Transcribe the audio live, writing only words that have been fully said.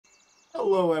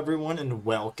Hello everyone and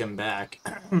welcome back.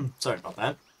 Sorry about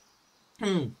that.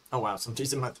 Oh wow,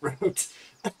 something's in my throat.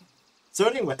 So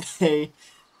anyway,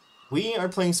 we are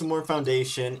playing some more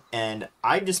Foundation and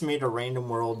I just made a random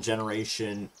world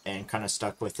generation and kind of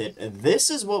stuck with it. This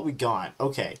is what we got.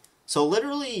 Okay, so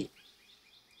literally,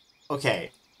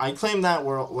 okay, I claimed that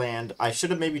world land. I should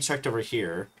have maybe checked over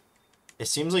here. It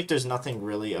seems like there's nothing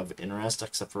really of interest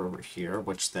except for over here,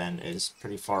 which then is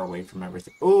pretty far away from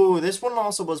everything. Oh, this one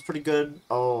also was pretty good.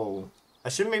 Oh, I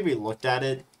should have maybe looked at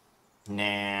it.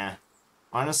 Nah.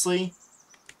 Honestly,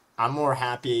 I'm more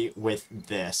happy with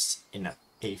this in a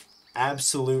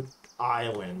absolute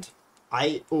island.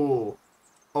 Oh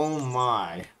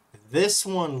my. This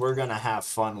one we're gonna have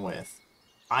fun with.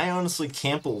 I honestly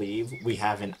can't believe we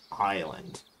have an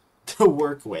island to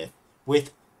work with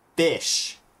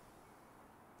fish.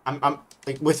 I'm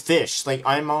like with fish. Like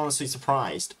I'm honestly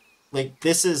surprised. Like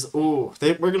this is we're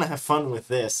gonna have fun with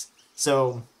this.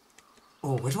 So,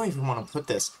 where do I even want to put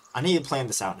this? I need to plan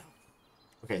this out now.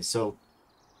 Okay, so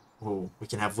we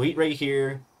can have wheat right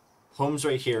here, homes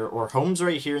right here, or homes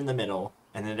right here in the middle,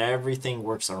 and then everything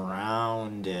works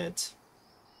around it.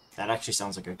 That actually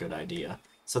sounds like a good idea.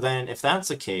 So then, if that's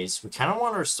the case, we kind of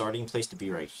want our starting place to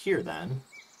be right here then,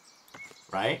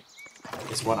 right?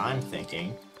 Is what I'm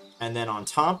thinking. And then on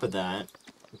top of that,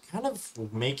 we kind of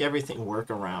make everything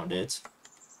work around it.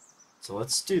 So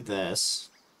let's do this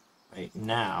right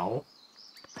now.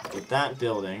 Get that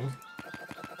building.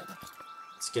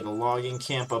 Let's get a logging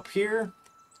camp up here.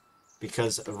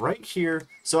 Because right here,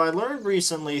 so I learned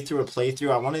recently through a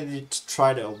playthrough, I wanted to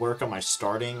try to work on my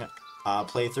starting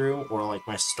playthrough, or like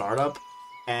my startup,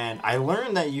 and I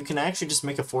learned that you can actually just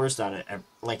make a forest out of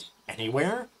like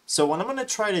anywhere. So what I'm going to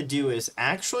try to do is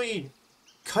actually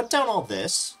cut down all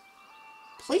this,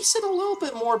 place it a little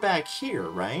bit more back here,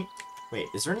 right? Wait,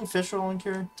 is there any fish along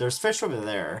here? There's fish over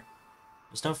there.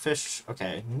 There's no fish.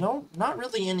 Okay, no, not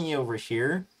really any over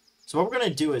here. So what we're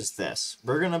going to do is this.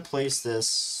 We're going to place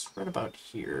this right about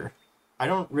here. I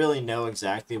don't really know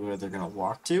exactly where they're going to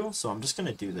walk to, so I'm just going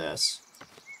to do this.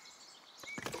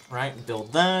 Right,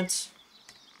 build that.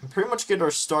 And pretty much get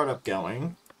our startup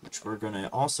going, which we're going to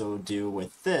also do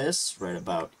with this right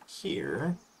about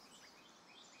here.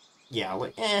 Yeah,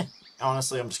 like,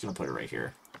 honestly, I'm just going to put it right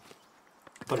here.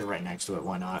 Put it right next to it,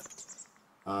 why not?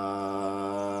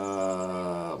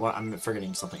 Well, I'm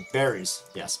forgetting something. Berries.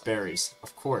 Yes, berries.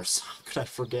 Of course. How could I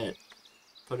forget?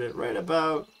 Put it right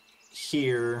about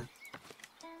here.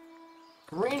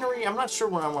 Granary. I'm not sure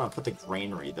where I want to put the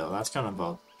granary, though. That's kind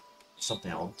of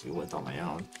something I'll deal with on my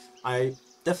own. I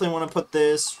definitely want to put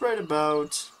this right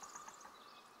about...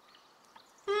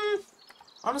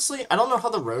 honestly, I don't know how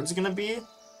the road's going to be,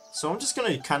 so I'm just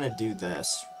going to kind of do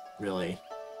this, really.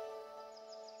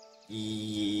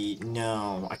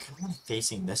 No, I kind of want it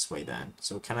facing this way then,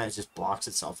 so it kind of just blocks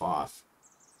itself off.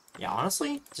 Yeah,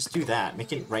 honestly, just do that.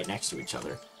 Make it right next to each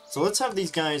other. So let's have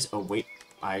these guys... Oh, wait.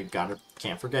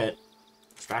 Can't forget.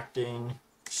 Extraction,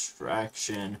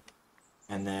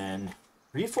 and then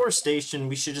reforestation.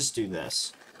 We should just do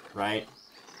this, right?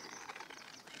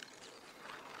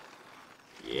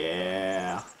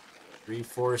 Yeah.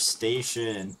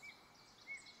 Reforestation.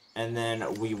 And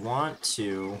then we want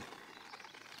to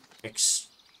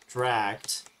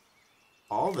extract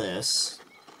all this.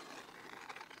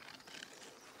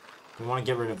 We want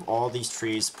to get rid of all these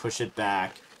trees, push it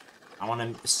back. I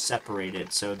want to separate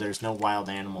it so there's no wild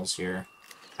animals here.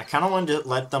 I kind of wanted to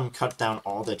let them cut down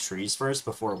all the trees first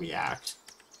before we act.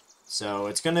 So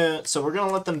we're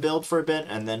gonna let them build for a bit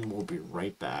and then we'll be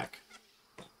right back.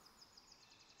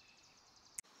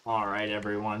 Alright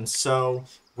everyone, so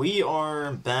we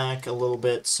are back a little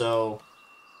bit. So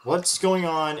what's going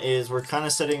on is we're kind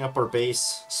of setting up our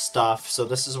base stuff. So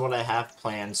this is what I have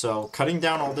planned. So cutting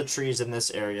down all the trees in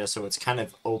this area so it's kind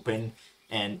of open,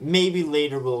 and maybe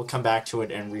later we'll come back to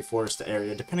it and reforest the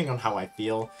area depending on how I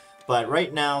feel. But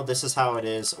right now this is how it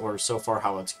is, or so far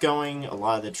how it's going. A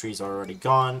lot of the trees are already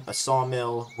gone. A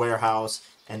sawmill, warehouse,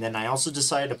 and then I also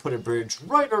decided to put a bridge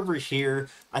right over here.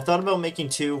 I thought about making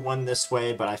two, one this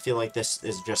way, but I feel like this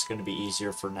is just going to be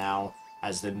easier for now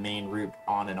as the main route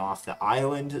on and off the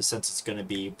island, since it's going to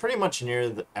be pretty much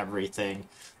near everything.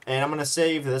 And I'm going to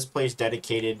save this place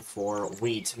dedicated for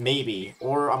wheat, maybe.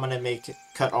 Or I'm going to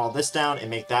cut all this down and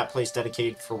make that place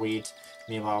dedicated for wheat,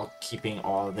 meanwhile keeping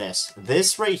all of this.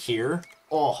 This right here,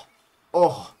 oh.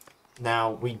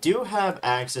 Now, we do have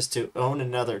access to own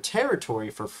another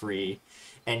territory for free,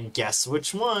 and guess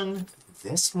which one?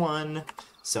 This one.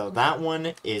 So that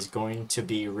one is going to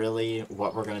be really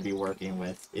what we're going to be working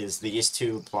with, is these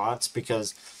two plots,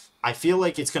 because I feel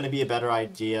like it's going to be a better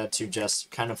idea to just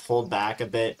kind of hold back a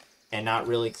bit and not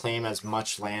really claim as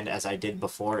much land as I did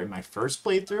before in my first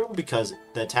playthrough, because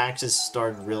the taxes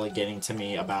started really getting to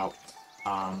me about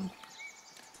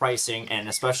pricing, and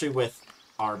especially with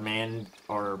our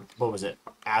what was it,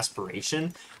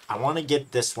 Aspiration. I want to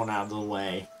get this one out of the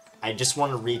way. I just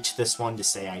want to reach this one to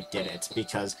say I did it,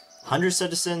 because 100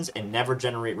 citizens and never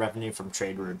generate revenue from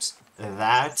trade routes.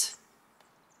 That,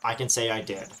 I can say I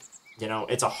did. You know,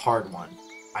 it's a hard one.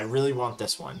 I really want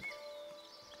this one.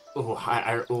 Ooh,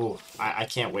 I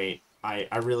can't wait. I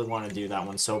really want to do that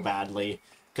one so badly,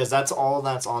 because that's all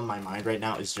that's on my mind right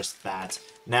now is just that.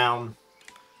 Now,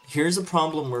 here's a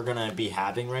problem we're going to be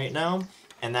having right now,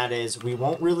 and that is we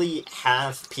won't really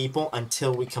have people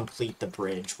until we complete the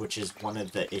bridge, which is one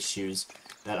of the issues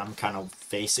that I'm kind of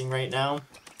facing right now.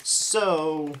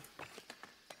 So,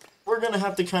 we're going to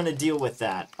have to kind of deal with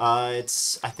that.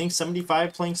 It's, I think,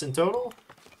 75 planks in total?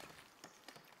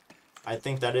 I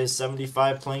think that is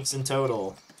 75 planks in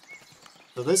total.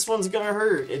 So this one's going to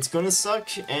hurt. It's going to suck,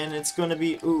 and it's going to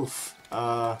be oof.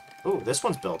 Oh, this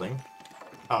one's building.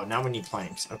 Oh, now we need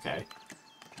planks. Okay.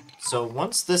 So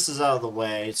once this is out of the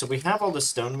way, so we have all the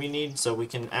stone we need, so we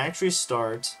can actually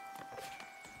start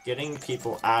getting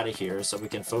people out of here so we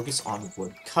can focus on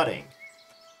wood cutting.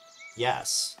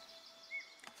 Yes.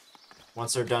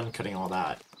 Once they're done cutting all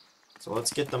that. So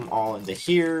let's get them all into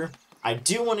here. I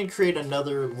do want to create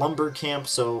another lumber camp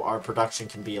so our production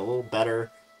can be a little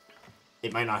better.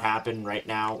 It might not happen right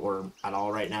now or at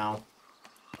all right now.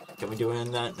 Can we do any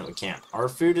of that? No, we can't. Our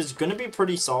food is going to be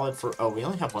pretty solid for... Oh, we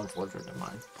only have one forger, never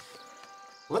mind.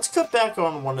 Let's cut back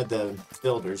on one of the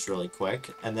builders really quick,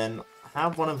 and then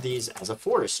have one of these as a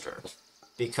forester.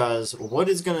 Because wood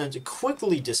is going to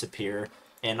quickly disappear,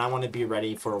 and I want to be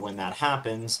ready for when that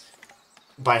happens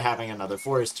by having another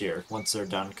forest here once they're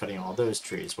done cutting all those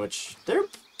trees, which they're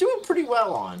doing pretty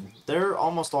well on. They're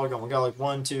almost all gone. We got like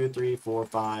 1, 2, 3, 4,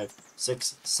 5,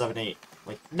 6, 7, 8,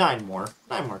 like 9 more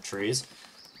trees.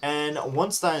 And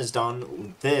once that is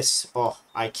done, oh,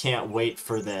 I can't wait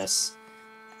for this.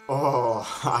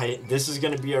 Oh, this is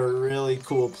going to be a really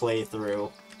cool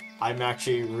playthrough. I'm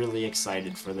actually really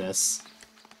excited for this.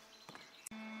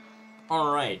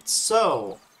 Alright,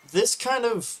 so, this kind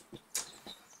of...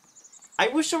 I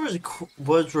wish I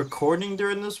was recording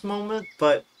during this moment,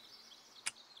 but...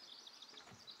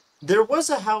 There was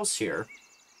a house here.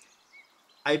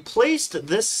 I placed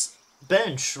this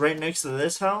bench right next to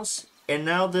this house, and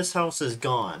now this house is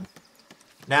gone.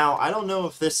 Now, I don't know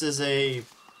if this is a...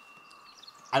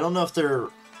 I don't know if they're...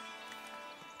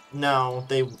 No,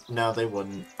 they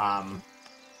wouldn't.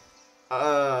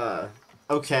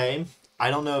 Okay. I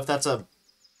don't know if that's a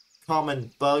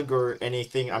common bug or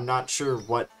anything. I'm not sure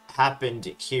what happened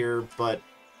here, but,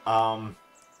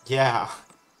 yeah.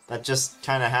 That just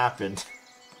kind of happened.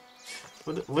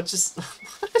 What just...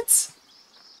 What?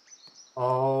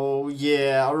 Oh,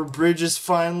 yeah, our bridge is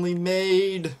finally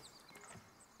made.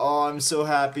 Oh, I'm so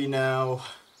happy now.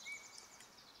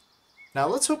 Now,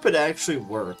 let's hope it actually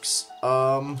works.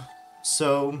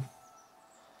 So...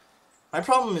 My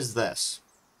problem is this,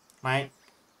 right?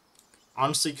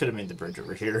 Honestly, could have made the bridge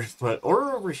over here, but...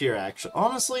 Or over here, actually.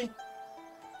 Honestly...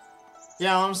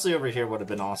 Yeah, honestly, over here would have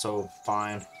been also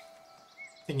fine.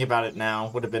 Thinking about it now,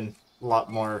 would have been a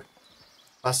lot more...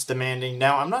 less demanding.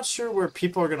 Now, I'm not sure where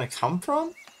people are going to come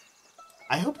from.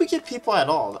 I hope we get people at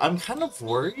all. I'm kind of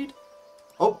worried.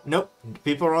 Oh, nope.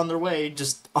 People are on their way,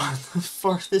 just on the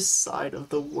farthest side of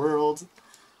the world.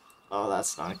 Oh,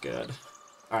 that's not good.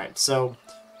 Alright, so...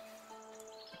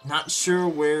 Not sure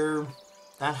where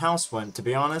that house went, to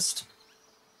be honest.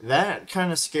 That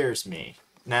kind of scares me.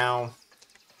 Now,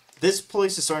 this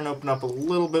place is starting to open up a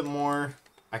little bit more.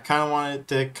 I kind of wanted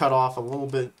to cut off a little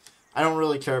bit. I don't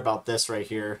really care about this right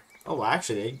here. Oh,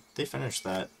 actually, they finished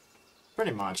that.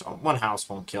 Pretty much. One house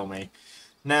won't kill me.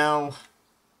 Now,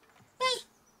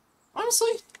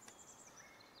 honestly,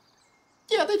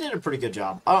 yeah, they did a pretty good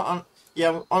job.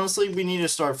 Yeah, honestly, we need to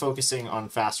start focusing on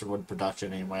faster wood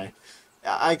production anyway.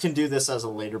 I can do this as a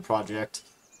later project.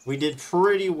 We did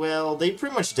pretty well. They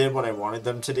pretty much did what I wanted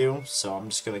them to do, so I'm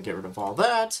just going to get rid of all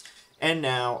that. And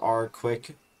now our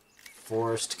quick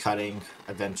forest cutting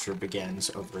adventure begins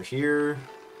over here.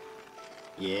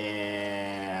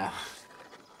 Yeah.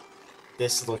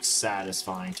 This looks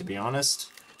satisfying, to be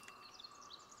honest.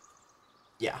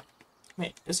 Yeah.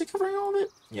 Wait, is it covering all of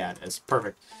it? Yeah, it is.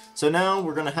 Perfect. So now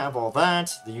we're going to have all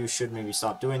that. You should maybe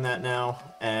stop doing that now.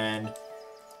 And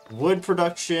wood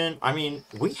production. I mean,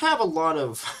 we have a lot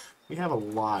of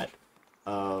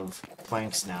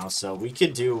planks now, so we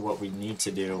could do what we need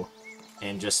to do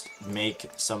and just make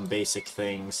some basic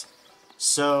things.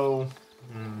 So,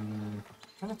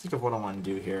 trying to think of what I want to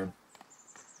do here.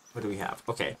 What do we have?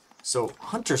 Okay, So,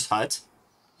 Hunter's Hut.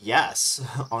 Yes.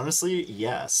 Honestly,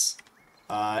 yes.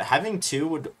 Having two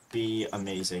would be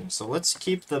amazing. So let's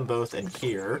keep them both in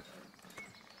here.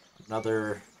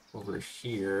 Another over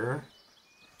here.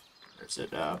 Where's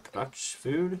it? Production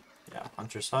food? Yeah,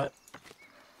 Hunter's Hut.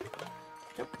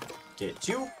 Yep. Get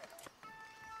you.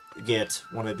 Get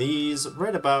one of these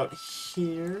right about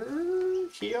here.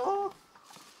 Here?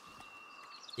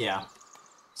 Yeah.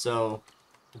 So,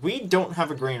 we don't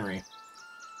have a granary.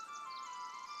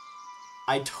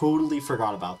 I totally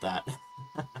forgot about that.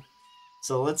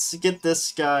 So let's get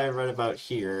this guy right about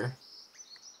here.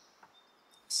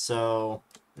 So,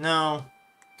 no.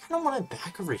 I kind of want it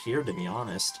back over here, to be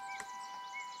honest.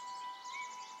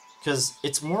 Because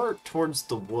it's more towards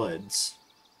the woods.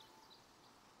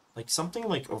 Like, something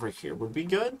like over here would be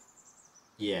good.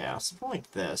 Yeah, something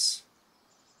like this.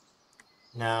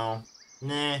 No.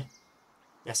 Nah.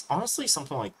 Yes, honestly,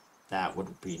 something like that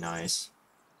would be nice.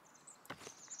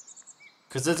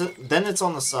 Because then it's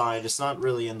on the side, it's not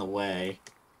really in the way.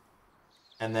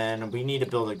 And then we need to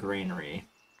build a granary.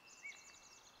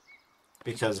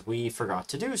 Because we forgot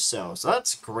to do so. So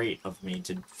that's great of me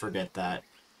to forget that.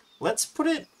 Let's put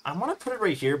it... I want to put it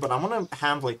right here, but I want to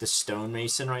have, like, the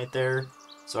stonemason right there.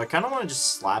 So I kind of want to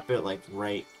just slap it, like,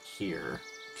 right here.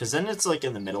 Because then it's, like,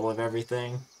 in the middle of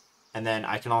everything. And then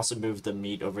I can also move the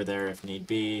meat over there if need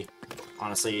be.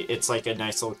 Honestly, it's, like, a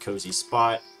nice little cozy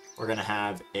spot. We're going to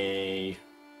have a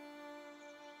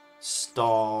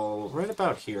stall right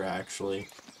about here, actually.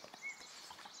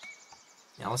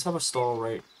 Yeah, let's have a stall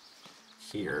right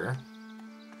here.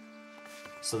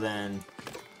 So then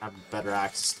I have better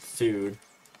access to food.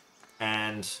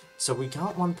 And so we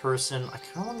got one person. I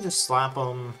kind of want to just slap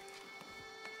them.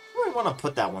 Where do I want to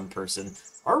put that one person?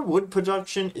 Our wood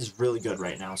production is really good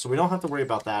right now, so we don't have to worry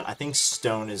about that. I think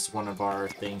stone is one of our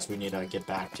things we need to get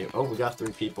back to. Oh, we got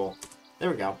 3 people. There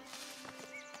we go.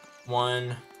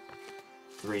 1,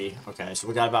 3. Okay, so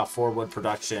we got about 4 wood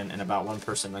production and about 1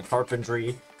 person in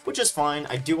carpentry, which is fine.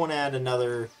 I do want to add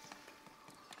another...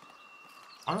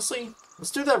 Honestly, let's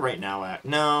do that right now.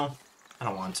 No, I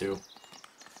don't want to.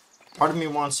 Part of me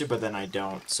wants to, but then I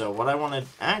don't. So what I want to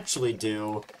actually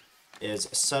do is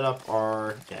set up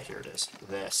our... Yeah, here it is.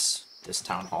 This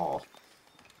town hall.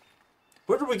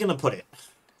 Where are we going to put it?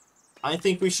 I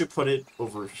think we should put it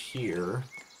over here.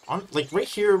 Like, right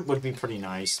here would be pretty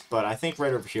nice, but I think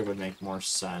right over here would make more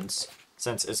sense,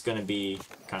 since it's going to be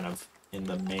kind of in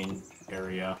the main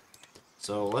area.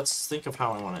 So let's think of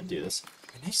how I want to do this.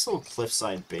 A nice little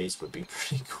cliffside base would be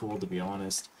pretty cool, to be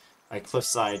honest. Like,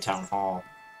 cliffside town hall.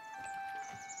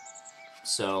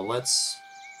 So let's...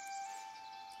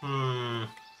 There's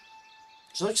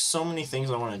like so many things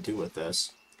I want to do with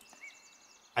this.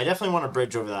 I definitely want a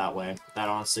bridge over that way. That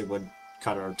honestly would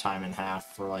cut our time in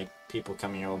half for like people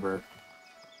coming over.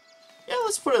 Yeah,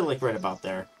 let's put it like right about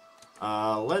there.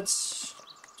 Let's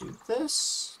do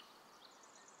this.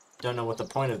 Don't know what the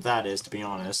point of that is, to be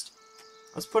honest.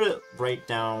 Let's put it right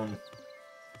down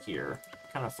here.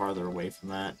 Kind of farther away from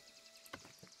that.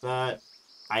 That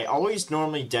I always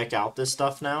normally deck out this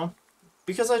stuff now,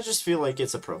 because I just feel like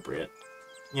it's appropriate.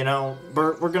 You know,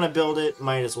 we're going to build it,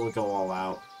 might as well go all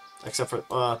out. Except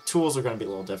for, tools are going to be a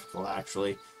little difficult,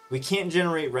 actually. We can't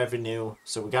generate revenue,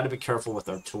 so we got to be careful with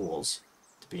our tools,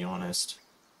 to be honest.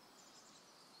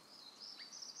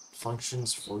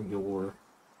 Functions for your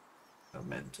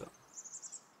momentum.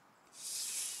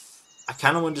 I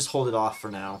kind of want to just hold it off for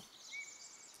now.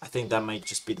 I think that might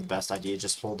just be the best idea.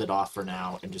 Just hold it off for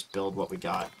now and just build what we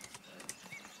got.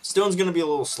 Stone's going to be a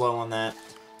little slow on that.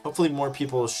 Hopefully more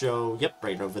people will show. Yep,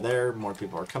 right over there. More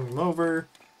people are coming over.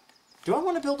 Do I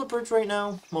want to build a bridge right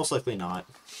now? Most likely not.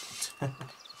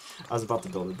 I was about to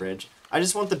build a bridge. I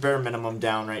just want the bare minimum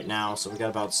down right now. So we got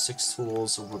about 6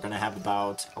 tools. So we're going to have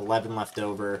about 11 left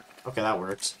over. Okay, that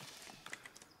works.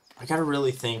 I got to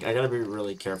really think. I got to be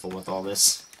really careful with all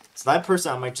this. So that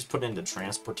person I might just put into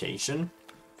transportation.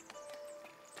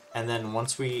 And then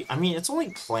once we... I mean, it's only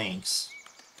planks.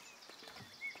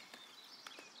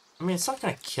 I mean, it's not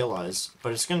going to kill us,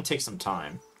 but it's going to take some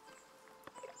time.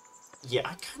 Yeah,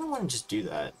 I kind of want to just do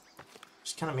that.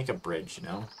 Just kind of make a bridge, you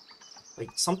know? Like,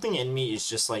 something in me is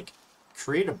just, like,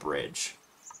 create a bridge.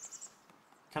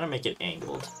 Kind of make it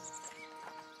angled.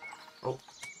 Oh.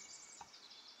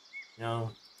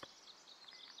 No.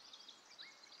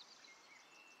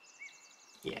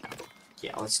 Yeah.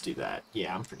 Yeah, let's do that.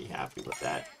 Yeah, I'm pretty happy with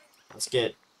that. Let's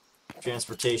get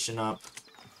transportation up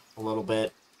a little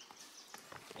bit.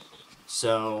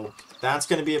 So, that's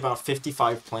going to be about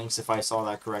 55 planks if I saw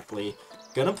that correctly.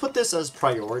 Gonna put this as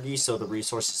priority so the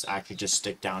resources actually just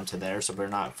stick down to there so we're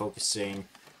not focusing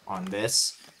on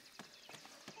this.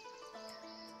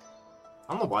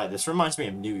 I don't know why. This reminds me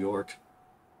of New York.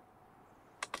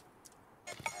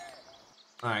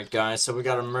 Alright, guys. So we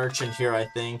got a merchant here, I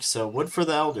think. So wood for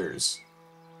the elders.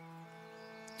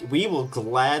 We will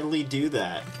gladly do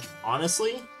that.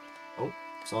 Honestly. Oh,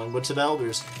 selling wood to the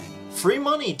elders. Free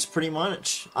money, pretty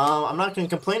much. I'm not going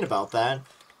to complain about that.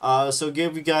 So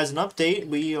give you guys an update.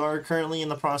 We are currently in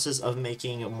the process of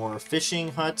making more fishing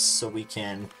huts so we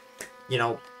can, you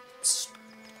know,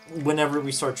 whenever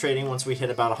we start trading, once we hit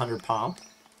about 100 pomp,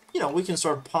 you know, we can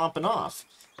start popping off.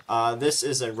 This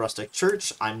is a rustic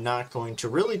church. I'm not going to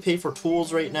really pay for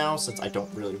tools right now since I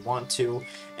don't really want to.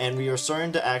 And we are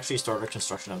starting to actually start our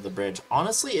construction of the bridge.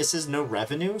 Honestly, this is no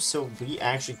revenue, so we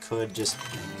actually could just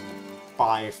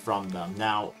buy from them.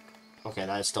 Now, okay,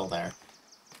 that is still there.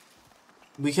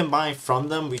 We can buy from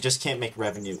them, we just can't make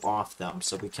revenue off them,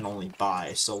 so we can only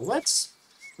buy. So let's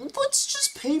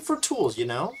just pay for tools, you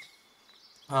know?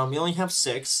 We only have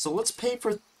 6, so let's pay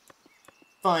for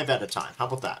 5 at a time. How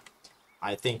about that?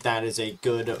 I think that is a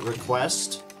good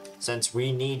request, since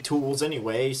we need tools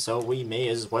anyway, so we may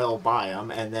as well buy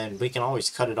them, and then we can always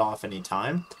cut it off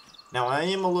anytime. Now, I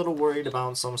am a little worried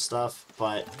about some stuff,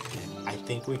 but I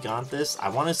think we got this. I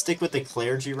want to stick with the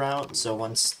clergy route, so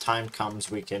once time comes,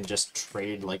 we can just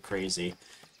trade like crazy.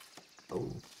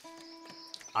 Oh.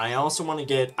 I also want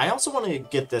to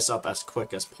get this up as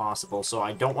quick as possible, so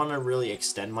I don't want to really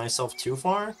extend myself too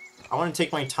far. I want to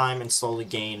take my time and slowly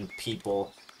gain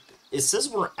people. It says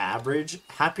we're average.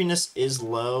 Happiness is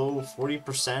low,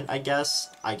 40%, I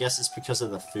guess. I guess it's because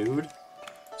of the food.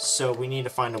 So we need to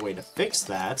find a way to fix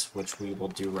that, which we will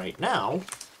do right now.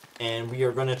 And we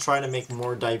are going to try to make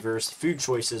more diverse food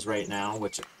choices right now,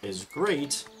 which is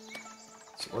great.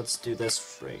 So let's do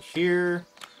this right here.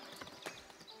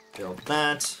 Build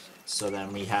that. So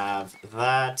then we have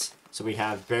that. So we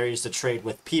have berries to trade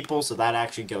with people, so that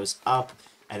actually goes up.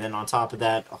 And then on top of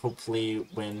that, hopefully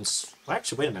wins... Well,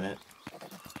 actually, wait a minute.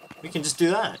 We can just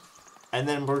do that. And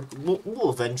then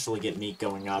we'll eventually get meat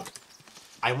going up.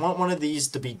 I want one of these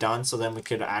to be done, so then we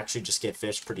could actually just get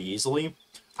fish pretty easily.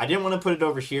 I didn't want to put it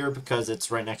over here because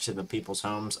it's right next to the people's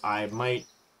homes. I might...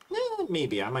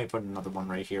 maybe. I might put another one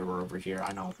right here or over here.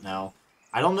 I don't know.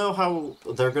 I don't know how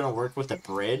they're going to work with the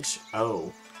bridge.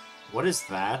 Oh. What is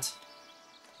that?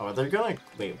 Oh, they're going to...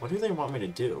 Wait, what do they want me to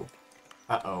do?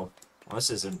 Uh-oh. Well, this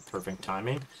isn't perfect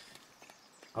timing.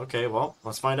 Okay, well,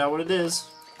 let's find out what it is.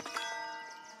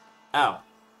 Ow.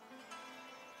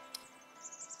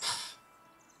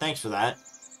 Thanks for that.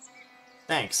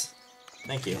 Thanks.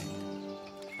 Thank you.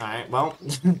 Alright, well,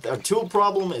 our tool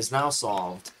problem is now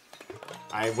solved.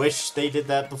 I wish they did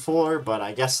that before, but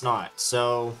I guess not.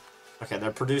 So, okay,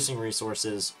 they're producing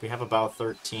resources. We have about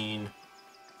 13.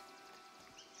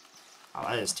 Oh,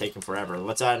 that is taking forever.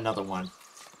 Let's add another one.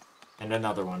 And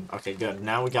another one. Okay, good.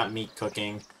 Now we got meat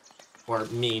cooking. Or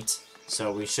meat.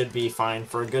 So we should be fine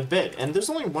for a good bit. And there's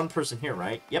only one person here,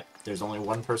 right? Yep, there's only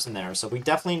one person there. So we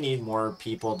definitely need more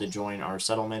people to join our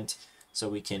settlement so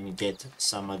we can get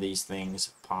some of these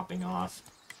things popping off.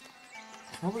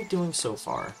 How are we doing so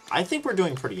far? I think we're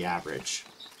doing pretty average.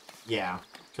 Yeah,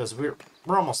 because we're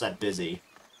almost that busy.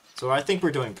 So I think we're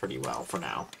doing pretty well for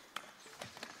now.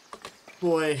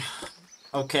 Boy.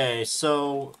 Okay,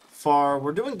 so far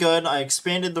we're doing good. I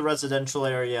expanded the residential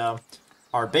area.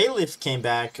 Our bailiff came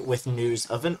back with news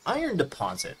of an iron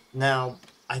deposit. Now,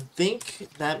 I think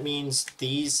that means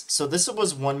these... So this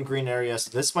was one green area,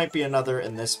 so this might be another,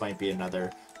 and this might be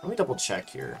another. Let me double check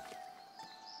here.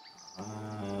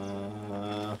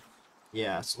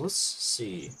 Yeah, so let's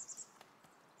see.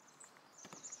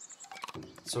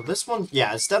 So this one,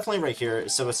 yeah, it's definitely right here.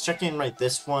 So it's checking right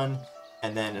this one,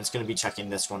 and then it's going to be checking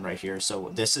this one right here. So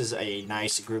this is a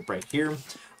nice group right here.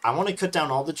 I want to cut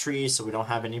down all the trees so we don't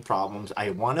have any problems.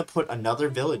 I want to put another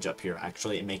village up here,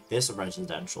 actually, and make this a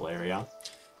residential area.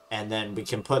 And then we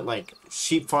can put, like,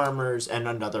 sheep farmers and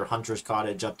another hunter's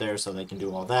cottage up there so they can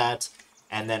do all that.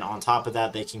 And then on top of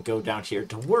that, they can go down here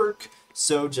to work.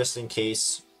 So just in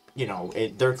case, you know,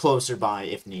 they're closer by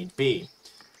if need be.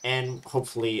 And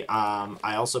hopefully,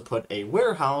 I also put a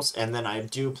warehouse, and then I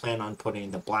do plan on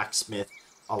putting the blacksmith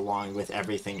along with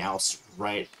everything else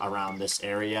right around this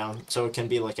area. So it can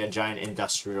be like a giant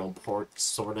industrial port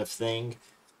sort of thing.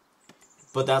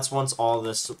 But that's once all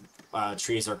this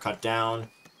trees are cut down.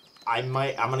 I'm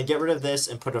going to get rid of this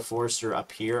and put a forester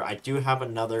up here. I do have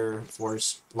another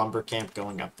forest lumber camp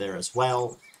going up there as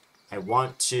well. I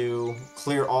want to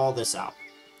clear all this out.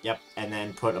 Yep, and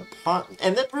then put a pot,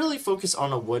 and then really focus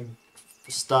on a wood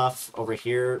stuff over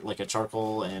here, like a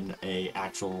charcoal and a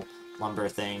actual lumber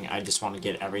thing. I just want to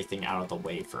get everything out of the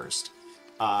way first.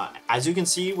 As you can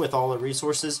see with all the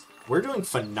resources, we're doing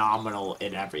phenomenal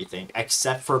in everything,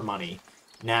 except for money.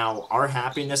 Now, our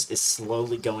happiness is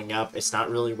slowly going up. It's not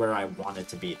really where I want it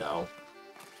to be, though.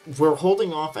 We're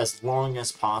holding off as long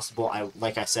as possible.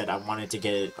 Like I said, I wanted to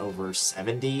get it over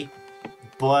 70,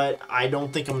 but I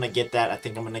don't think I'm going to get that. I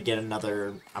think I'm going to get another...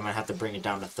 I'm going to have to bring it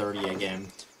down to 30 again.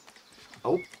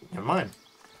 Oh, never mind.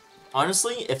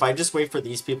 Honestly, if I just wait for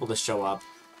these people to show up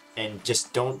and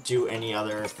just don't do any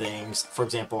other things... For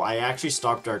example, I actually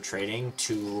stopped our trading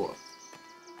to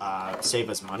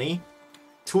save us money.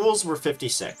 Tools were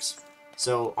 56.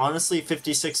 So, honestly,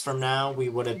 56 from now, we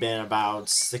would have been about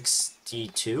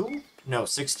 62? No,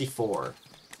 64.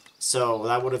 So,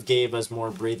 that would have gave us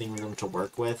more breathing room to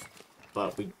work with,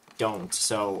 but we don't.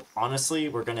 So, honestly,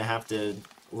 we're going to have to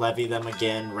levy them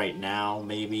again right now,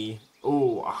 maybe.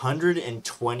 Ooh,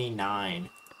 129.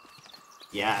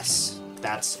 Yes,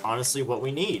 that's honestly what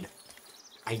we need.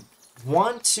 I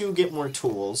want to get more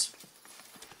tools,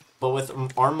 but with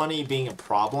our money being a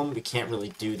problem, we can't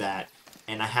really do that.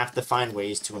 And I have to find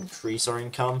ways to increase our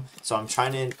income. So I'm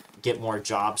trying to get more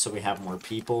jobs so we have more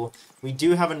people. We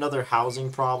do have another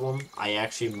housing problem. I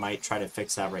actually might try to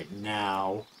fix that right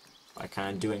now by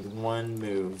kind of doing one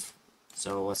move.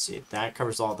 So let's see. That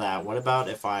covers all that. What about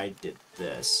if I did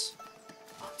this?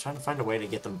 I'm trying to find a way to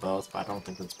get them both, but I don't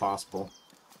think that's possible.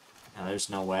 No, there's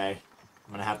no way.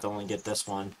 I'm going to have to only get this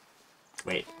one.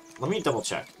 Wait. Let me double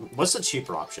check. What's the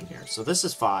cheaper option here? So this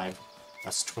is 5.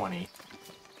 That's 20.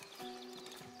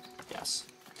 Yes.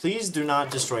 Please do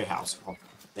not destroy a house. Oh,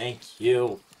 thank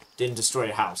you. Didn't destroy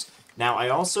a house. Now, I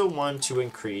also want to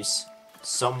increase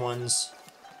someone's...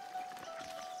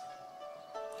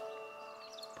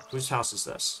 Whose house is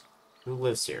this? Who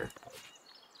lives here?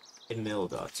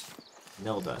 Mildut.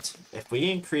 Mildut. If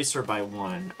we increase her by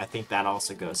 1, I think that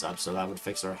also goes up, so that would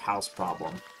fix our house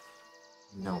problem.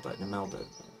 Mildut.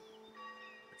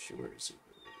 Where is he?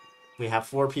 We have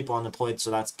 4 people unemployed, so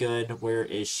that's good. Where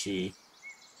is she?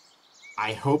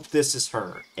 I hope this is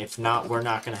her. If not, we're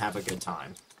not going to have a good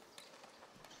time.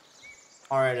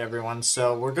 Alright, everyone.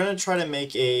 So, we're going to try to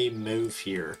make a move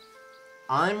here.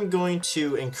 I'm going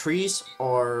to increase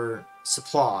our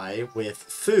supply with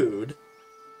food.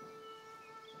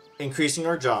 Increasing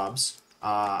our jobs.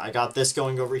 I got this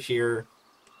going over here.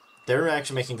 They're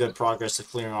actually making good progress of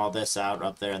clearing all this out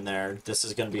up there and there. This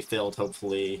is going to be filled,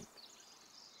 hopefully.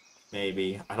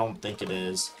 Maybe. I don't think it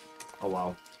is. Oh,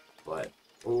 well. But,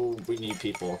 oh, we need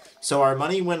people. So our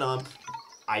money went up.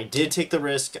 I did take the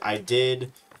risk. I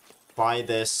did buy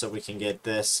this so we can get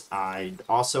this. I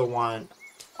also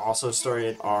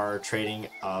started our trading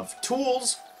of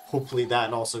tools. Hopefully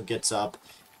that also gets up,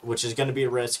 which is going to be a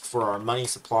risk for our money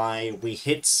supply. We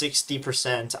hit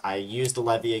 60%. I used the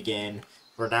levy again.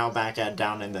 We're now back at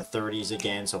down in the 30s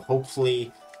again, so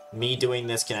hopefully me doing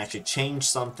this can actually change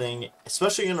something,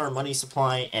 especially in our money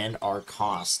supply and our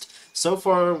cost. So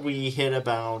far, we hit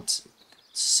about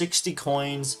 60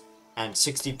 coins and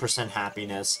 60%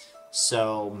 happiness,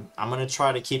 so I'm going to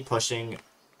try to keep pushing.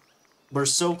 We're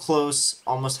so close,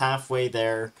 almost halfway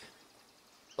there.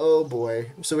 Oh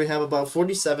boy. So we have about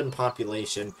 47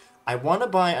 population. I want to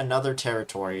buy another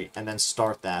territory and then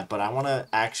start that, but I want to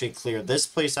actually clear this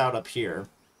place out up here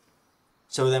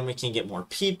so then we can get more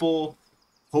people.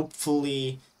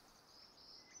 Hopefully,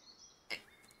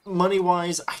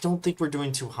 money-wise, I don't think we're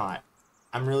doing too hot.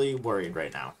 I'm really worried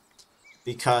right now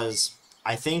because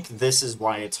I think this is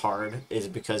why it's hard, is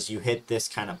because you hit this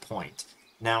kind of point.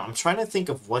 Now, I'm trying to think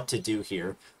of what to do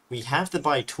here. We have to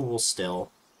buy tools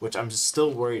still, which I'm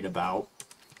still worried about.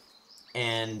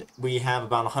 And we have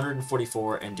about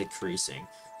 144 and decreasing.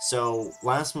 So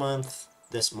last month,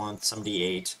 this month,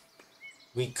 78.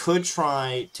 We could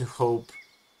try to hope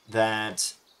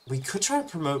that we could try to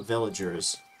promote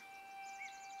villagers.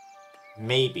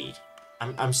 Maybe.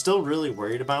 I'm still really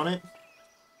worried about it.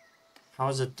 How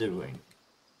is it doing?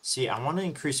 See, I want to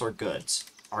increase our goods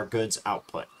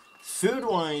output.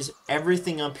 Food-wise,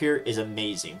 everything up here is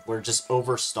amazing. We're just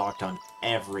overstocked on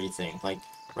everything. Like,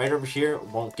 right over here,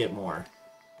 won't get more.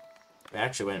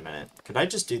 Actually, wait a minute. Could I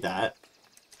just do that?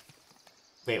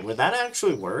 Wait, would that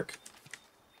actually work?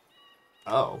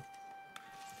 Oh.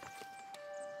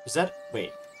 Is that...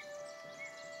 Wait.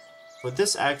 Would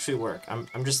this actually work?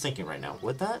 I'm just thinking right now.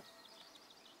 Would that?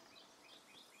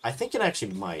 I think it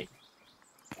actually might.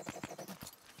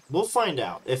 We'll find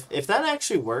out. If that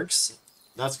actually works,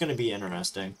 that's going to be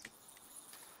interesting.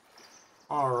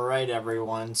 Alright,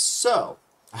 everyone. So...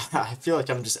 I feel like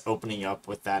I'm just opening up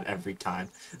with that every time.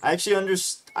 I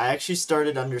actually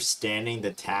started understanding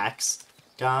the tax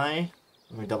guy.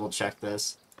 Let me double check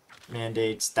this.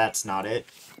 Mandates, that's not it.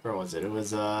 Where was it? It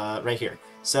was right here.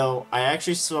 So I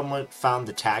actually somewhat found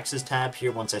the taxes tab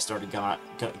here once I started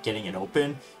getting it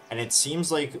open. And it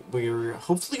seems like we're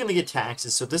hopefully going to get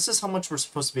taxes. So this is how much we're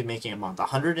supposed to be making a month.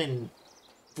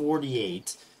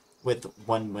 148 with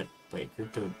one... Wait,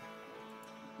 group to...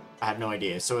 I have no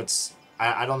idea. So it's...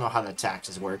 I don't know how the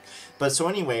taxes work. But so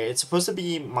anyway, it's supposed to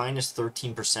be minus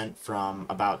 13% from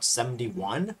about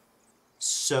 71.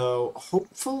 So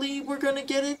hopefully we're going to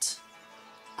get it.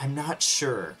 I'm not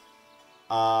sure.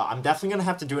 I'm definitely going to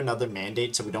have to do another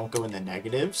mandate so we don't go in the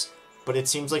negatives. But it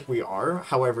seems like we are.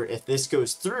 However, if this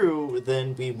goes through,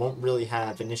 then we won't really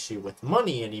have an issue with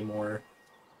money anymore.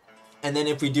 And then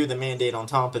if we do the mandate on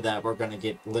top of that, we're going to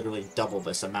get literally double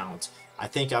this amount. I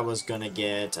think I was going to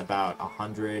get about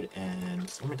 100 and...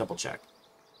 Let me double check.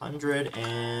 100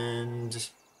 and...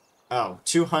 Oh,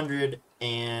 200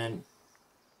 and...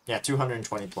 Yeah,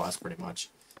 220 plus pretty much.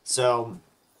 So,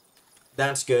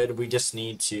 that's good. We just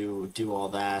need to do all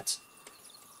that.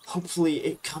 Hopefully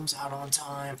it comes out on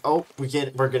time. Oh,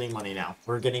 we're getting money now.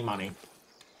 We're getting money.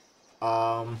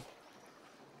 I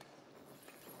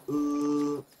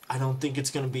don't think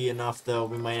it's going to be enough, though.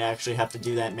 We might actually have to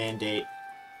do that mandate.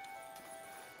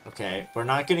 Okay, we're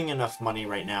not getting enough money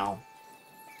right now.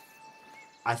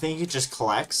 I think it just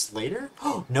collects later.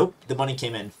 Oh, nope, the money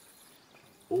came in.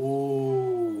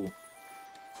 Ooh.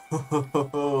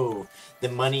 The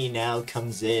money now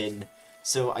comes in.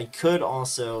 So I could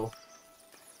also...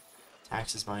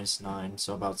 Taxes minus 9,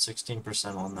 so about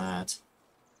 16% on that.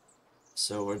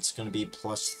 So it's going to be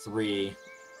plus 3.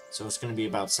 So it's going to be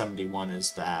about 71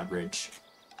 is the average.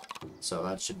 So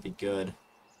that should be good.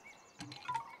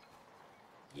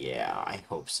 Yeah, I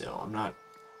hope so. I'm not...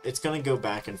 It's going to go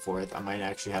back and forth. I might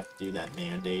actually have to do that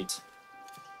mandate.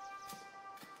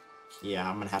 Yeah,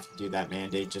 I'm going to have to do that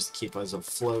mandate just to keep us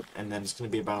afloat. And then it's going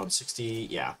to be about 60...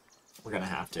 Yeah, we're going to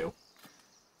have to.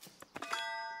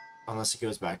 Unless it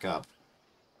goes back up.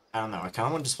 I don't know. I kind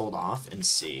of want to just hold off and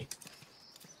see.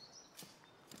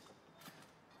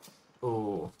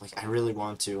 Oh, like, I really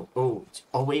want to. Oh,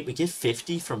 wait, we get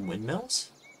 50 from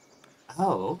windmills?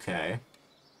 Oh, okay.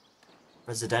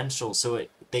 Residential, so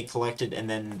they collect it and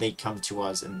then they come to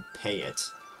us and pay it.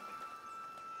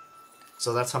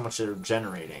 So that's how much they're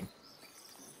generating.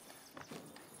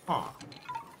 Huh.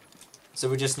 So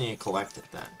we just need to collect it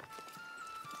then.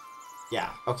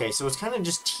 Yeah, okay, so it's kind of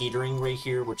just teetering right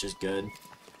here, which is good.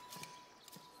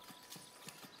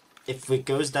 If it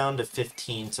goes down to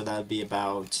 15, so that would be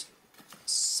about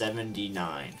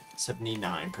 79%.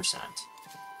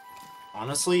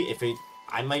 Honestly,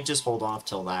 I might just hold off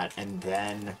till that and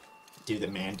then do the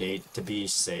mandate to be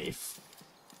safe,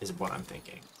 is what I'm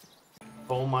thinking.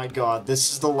 Oh my god,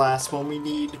 this is the last one we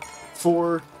need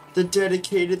for the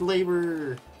dedicated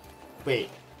labor.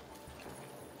 Wait.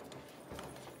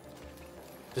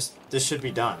 This should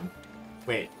be done.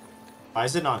 Wait. Why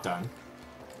is it not done?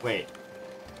 Wait.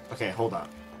 Okay, hold up.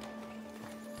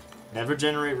 Never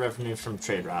generate revenue from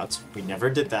trade routes. We never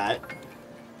did that.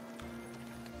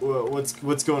 Whoa,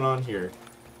 what's going on here?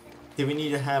 Do we need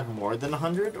to have more than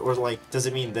 100? Or, like, does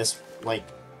it mean this, like,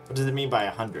 what does it mean by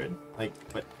 100? Like,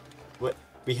 what,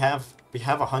 we have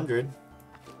 100.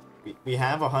 We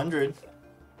have 100.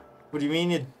 What do you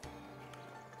mean it...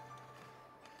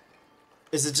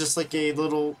 Is it just like a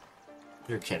little...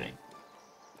 You're kidding.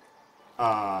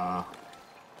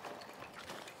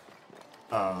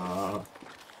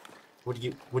 What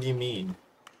do you mean?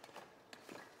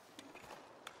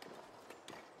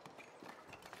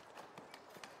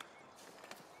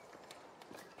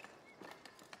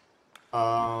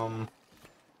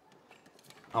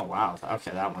 Oh wow,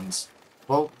 okay, that one's...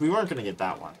 Well, we weren't gonna get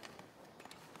that one.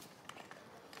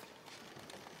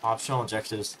 Optional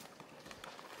objectives.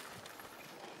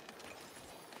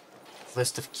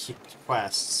 List of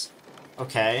quests.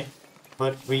 Okay.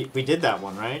 But we did that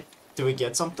one, right? Did we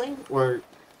get something? Or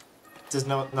does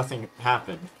nothing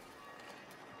happen?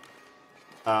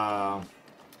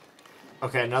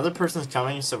 Okay, another person's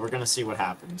coming, so we're gonna see what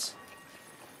happens.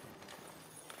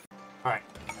 Alright,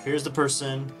 here's the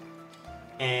person.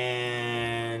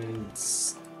 And...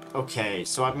 Okay,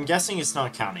 so I'm guessing it's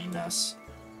not counting this.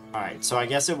 Alright, so I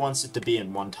guess it wants it to be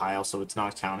in one tile, so it's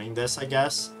not counting this, I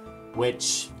guess.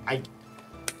 Which,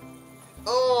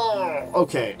 Oh!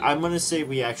 Okay, I'm gonna say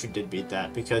we actually did beat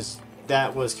that, because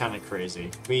that was kind of crazy.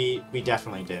 We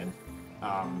definitely did.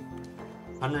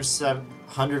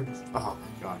 100... Oh my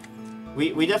god.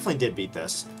 We definitely did beat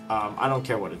this. I don't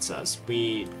care what it says.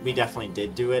 We definitely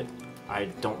did do it. I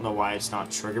don't know why it's not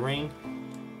triggering,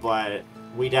 but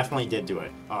we definitely did do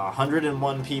it.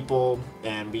 101 people,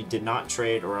 and we did not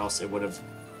trade, or else it would have,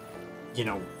 you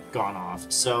know, gone off.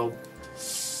 So,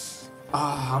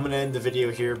 I'm gonna end the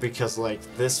video here because, like,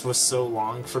 this was so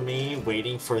long for me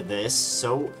waiting for this.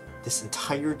 So, this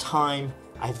entire time,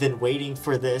 I've been waiting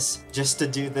for this just to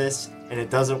do this, and it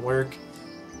doesn't work.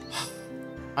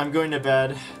 I'm going to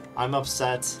bed. I'm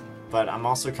upset, but I'm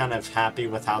also kind of happy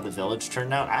with how the village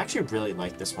turned out. I actually really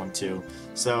like this one too.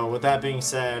 So with that being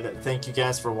said, thank you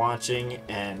guys for watching,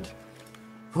 and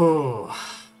go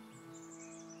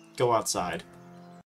outside.